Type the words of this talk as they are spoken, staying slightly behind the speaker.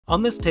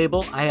On this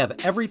table, I have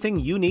everything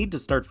you need to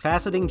start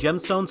faceting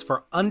gemstones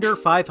for under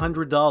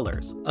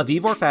 $500. A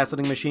Vevor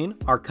Faceting machine,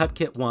 our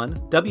CutKit 1,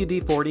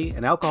 WD-40,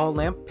 an alcohol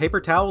lamp,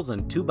 paper towels,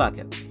 and 2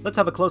 buckets. Let's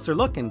have a closer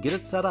look and get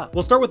it set up.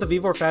 We'll start with the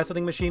Vevor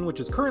Faceting machine, which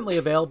is currently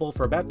available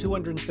for about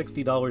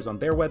 $260 on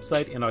their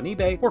website and on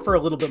eBay, or for a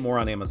little bit more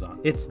on Amazon.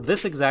 It's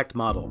this exact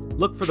model.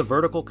 Look for the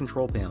vertical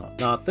control panel.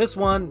 Not this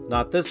one,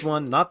 not this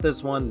one, not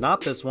this one,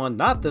 not this one,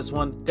 not this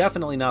one,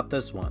 definitely not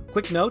this one.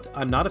 Quick note,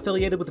 I'm not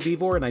affiliated with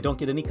Vevor and I don't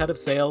get any cut of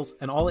sales,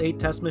 and all 8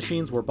 test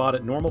machines were bought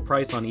at normal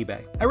price on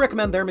eBay. I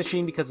recommend their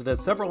machine because it has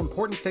several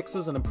important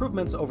fixes and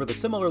improvements over the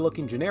similar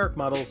looking generic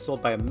models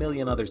sold by a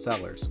million other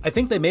sellers. I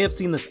think they may have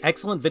seen this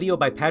excellent video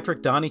by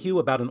Patrick Donahue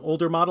about an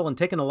older model and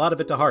taken a lot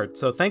of it to heart,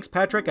 so thanks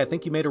Patrick, I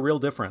think you made a real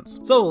difference.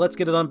 So let's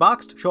get it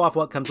unboxed, show off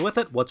what comes with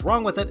it, what's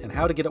wrong with it, and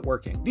how to get it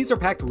working. These are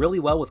packed really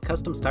well with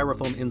custom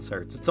styrofoam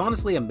inserts. It's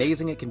honestly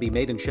amazing it can be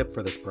made and shipped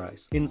for this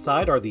price.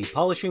 Inside are the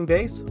polishing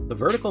base, the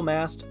vertical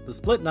mast, the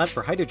split nut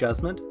for height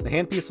adjustment, the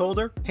handpiece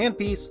holder,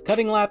 handpiece,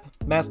 cutting lap,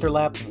 master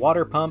lap,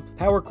 water pump,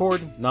 power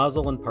cord,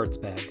 nozzle, and parts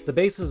bag. The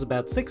base is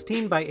about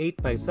 16 by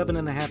 8 by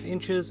 7.5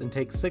 inches and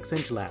takes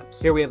 6-inch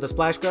laps. Here we have the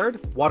splash guard.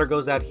 Water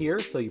goes out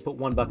here, so you put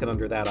 1 bucket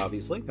under that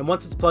obviously. And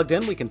once it's plugged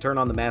in, we can turn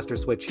on the master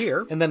switch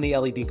here, and then the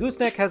LED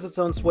gooseneck has its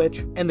own switch,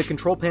 and the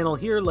control panel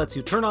here lets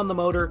you turn on the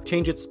motor,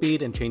 change its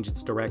speed, and change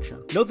its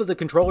direction. Note that the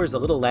controller is a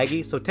little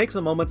laggy, so it takes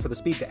a moment for the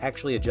speed to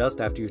actually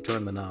adjust after you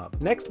turn the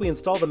knob. Next, we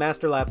install the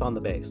master lap on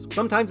the base.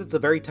 Sometimes it's a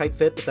very tight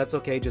fit, but that's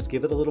okay, just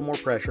give it a little more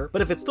pressure.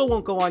 But if it still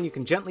won't go on, you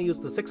can gently use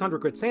the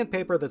 600 grit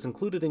sandpaper that's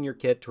included in your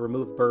kit to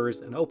remove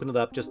burrs and open it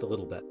up just a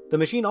little bit. The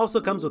machine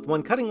also comes with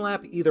 1 cutting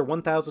lap, either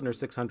 1000 or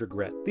 600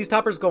 grit. These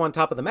toppers go on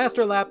top of the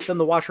master lap, then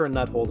the washer and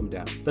nut hold them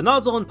down. The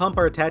nozzle and pump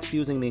are attached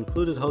using the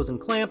included hose and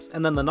clamps,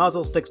 and then the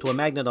nozzle sticks to a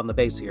magnet on the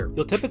base here.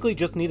 You'll typically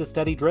just need a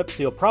steady drip,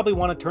 so you'll probably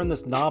want to turn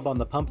this knob on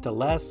the pump to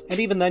less, and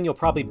even then you'll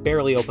probably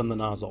barely open the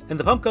nozzle. And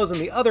the pump goes in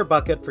the other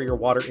bucket for your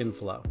water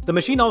inflow. The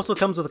machine also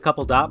comes with a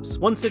couple dops,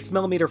 1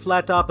 6mm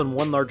flat dop and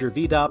 1 larger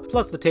V-dop,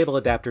 plus the table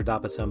adapter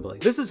dop assembly.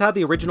 This is how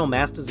the original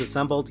mast is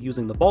assembled,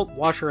 using the bolt,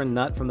 washer, and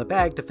nut from the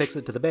bag to fix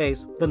it to the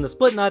base. Then the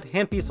split nut,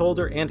 handpiece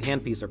holder, and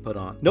handpiece are put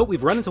on. Note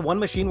we've run into one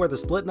machine where the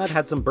split nut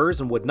had some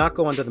burrs and would not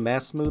go under the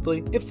mast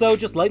smoothly. If so,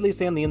 just lightly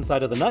sand the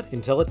inside of the nut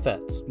until it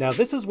fits. Now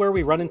this is where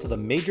we run into the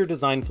major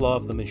design flaw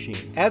of the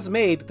machine. As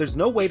made, there's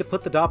no way to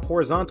put the dop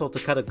horizontal to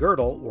cut a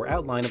girdle or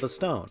outline of a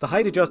stone. The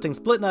height adjusting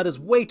split nut is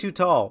way too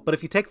tall, but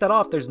if you take that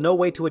off, there's no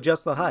way to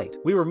adjust the height.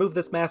 We remove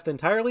this mast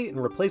entirely and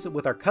replace it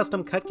with our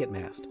custom CutKit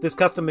mast. This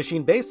custom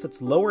machine base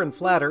sits lower and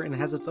flatter and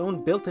has its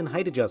own built-in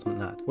height adjustment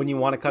nut. When you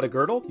want to cut a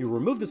girdle, you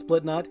remove the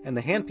split nut and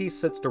the handpiece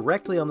sits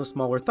directly on the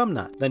smaller thumb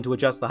nut. Then to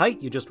adjust the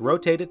height, you just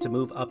rotate it to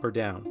move up or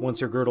down.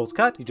 Once your girdle's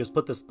cut, you just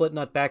put the split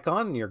nut back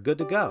on and you're good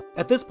to go.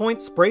 At this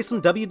point, spray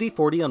some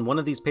WD-40 on one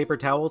of these paper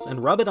towels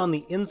and rub it on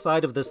the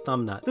inside of this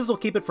thumb nut. This will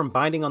keep it from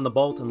binding on the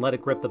bolt and let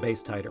it grip the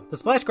base tighter. The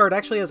splash guard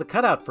actually has a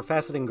cutout for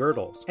faceting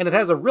girdles, and it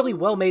has a really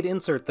well-made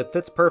insert that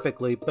fits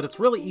perfectly, but it's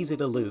really easy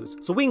to lose.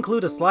 So we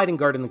include a sliding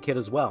guard in the kit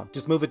as well.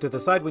 Just move it to the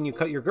side when you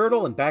cut your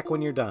girdle and back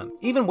when you're done.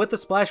 Even with the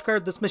splash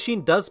guard, this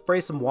machine does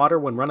spray some water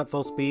when run at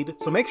full speed,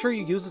 so make sure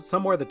you use it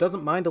somewhere that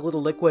doesn't mind a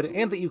little liquid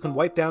and that you can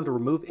wipe down to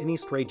remove any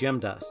stray gem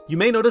dust. You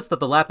may notice that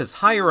the lap is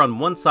higher on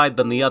one side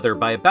than the other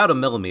by about 1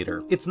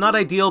 millimeter. It's not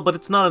ideal, but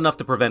it's not enough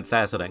to prevent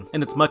faceting,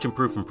 and it's much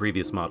improved from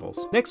previous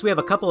models. Next, we have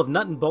a couple of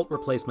nut and bolt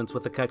replacements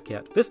with the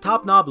CutKit. This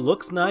top knob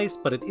looks nice,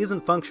 but it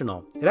isn't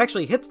functional. It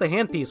actually hits the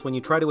handpiece when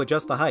you try to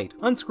adjust the height.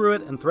 Unscrew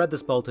it and thread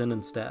this bolt in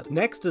instead.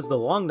 Next is the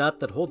long nut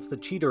that holds the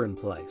cheater in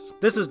place.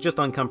 This is just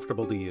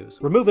uncomfortable to use.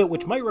 Remove it,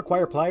 which might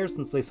require pliers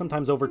since they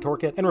sometimes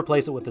over-torque it, and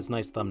replace it with this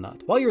nice thumb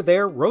nut. While you're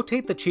there,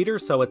 rotate the cheater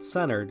so it's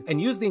centered,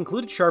 and use the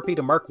included Sharpie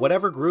to mark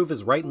whatever groove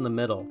is right in the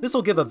middle. This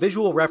will give a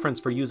visual reference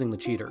for using the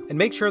cheater, and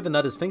make sure the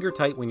nut is finger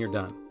tight when you're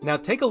done. Now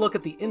take a look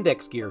at the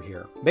index gear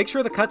here. Make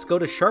sure the cuts go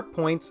to sharp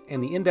points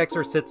and the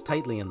indexer sits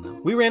tightly in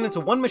them. We ran into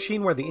one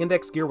machine where the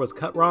index gear was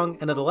cut wrong,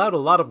 and it allowed a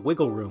lot of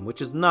wiggle room,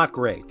 which is not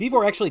great.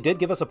 Vevor actually did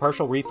give us a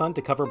partial refund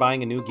to cover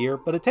buying a new gear,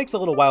 but it takes a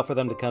little while for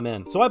them to come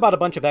in. So I bought a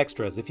bunch of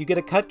extras. If you get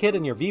a CutKit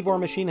and your Vevor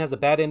machine has a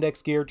bad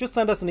index gear, just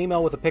send us an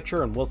email with a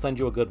picture and we'll send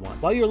you a good one.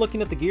 While you're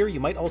looking at the gear, you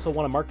might also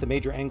want to mark the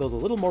major angles a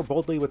little more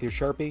boldly with your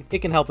Sharpie. It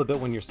can help a bit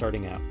when you're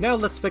starting out. Now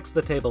let's fix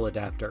the table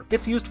adapter.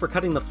 It's used for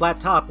cutting the flat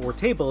top or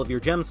table of your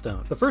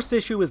gemstone. The first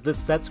issue is this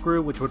set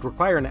screw, which would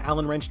require an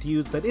Allen wrench to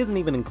use that isn't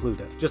even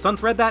included. Just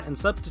unthread that and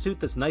substitute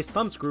this nice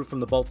thumb screw from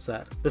the bolt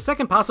set. The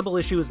second possible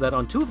issue is that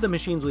on 2 of the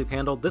machines we've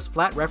handled, this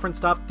flat reference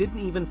stop didn't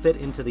even fit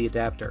into the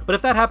adapter. But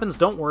if that happens,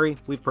 don't worry,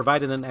 we've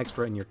provided an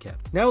extra in your kit.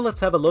 Now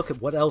let's have a look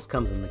at what else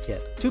comes in the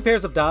kit. 2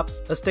 pairs of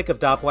dops, a stick of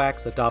dop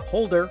wax, a dop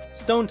holder,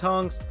 stone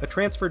tongs, a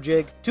transfer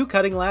jig, 2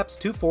 cutting laps,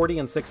 240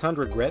 and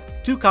 600 grit,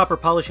 2 copper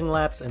polishing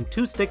laps, and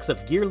 2 sticks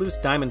of gear loose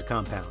diamond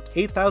compound,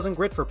 8,000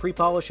 grit for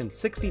pre-polish and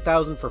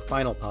 60,000 for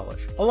final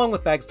polish, along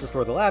with bags to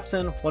store the laps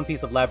in, 1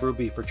 piece of lab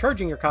ruby for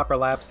charging your copper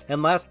laps,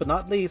 and last but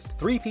not least,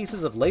 3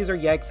 pieces of laser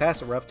YAG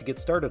facet rough to get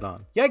started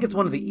on. YAG is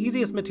one of the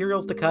easiest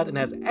materials to cut and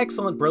has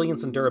excellent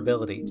brilliance and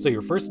durability, so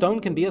your first stone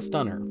can be a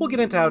stunner. We'll get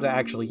into how to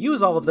actually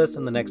use all of this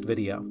in the next next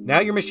video. Now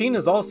your machine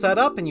is all set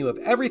up and you have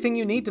everything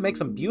you need to make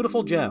some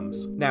beautiful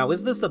gems. Now,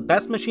 is this the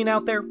best machine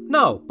out there?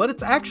 No, but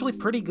it's actually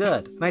pretty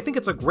good, and I think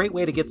it's a great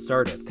way to get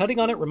started. Cutting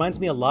on it reminds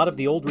me a lot of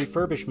the old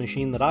refurbished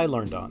machine that I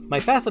learned on. My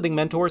faceting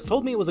mentors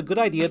told me it was a good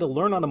idea to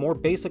learn on a more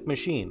basic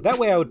machine. That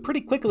way I would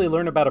pretty quickly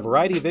learn about a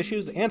variety of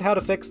issues and how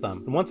to fix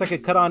them, and once I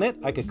could cut on it,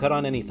 I could cut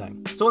on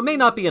anything. So it may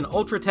not be an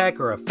Ultratech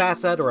or a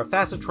Facet or a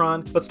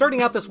Facetron, but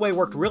starting out this way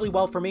worked really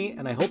well for me,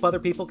 and I hope other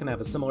people can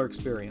have a similar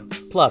experience.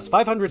 Plus,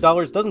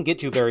 $500 doesn't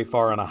get you very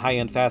far on a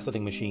high-end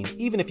faceting machine,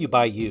 even if you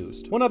buy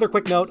used. One other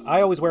quick note,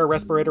 I always wear a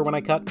respirator when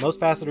I cut. Most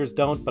facetors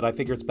don't, but I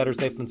figure it's better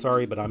safe than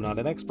sorry, but I'm not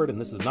an expert and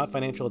this is not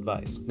financial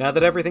advice. Now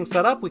that everything's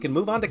set up, we can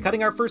move on to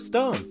cutting our first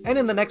stone. And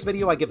in the next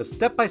video, I give a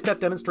step-by-step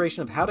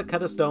demonstration of how to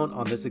cut a stone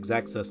on this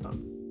exact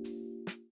system.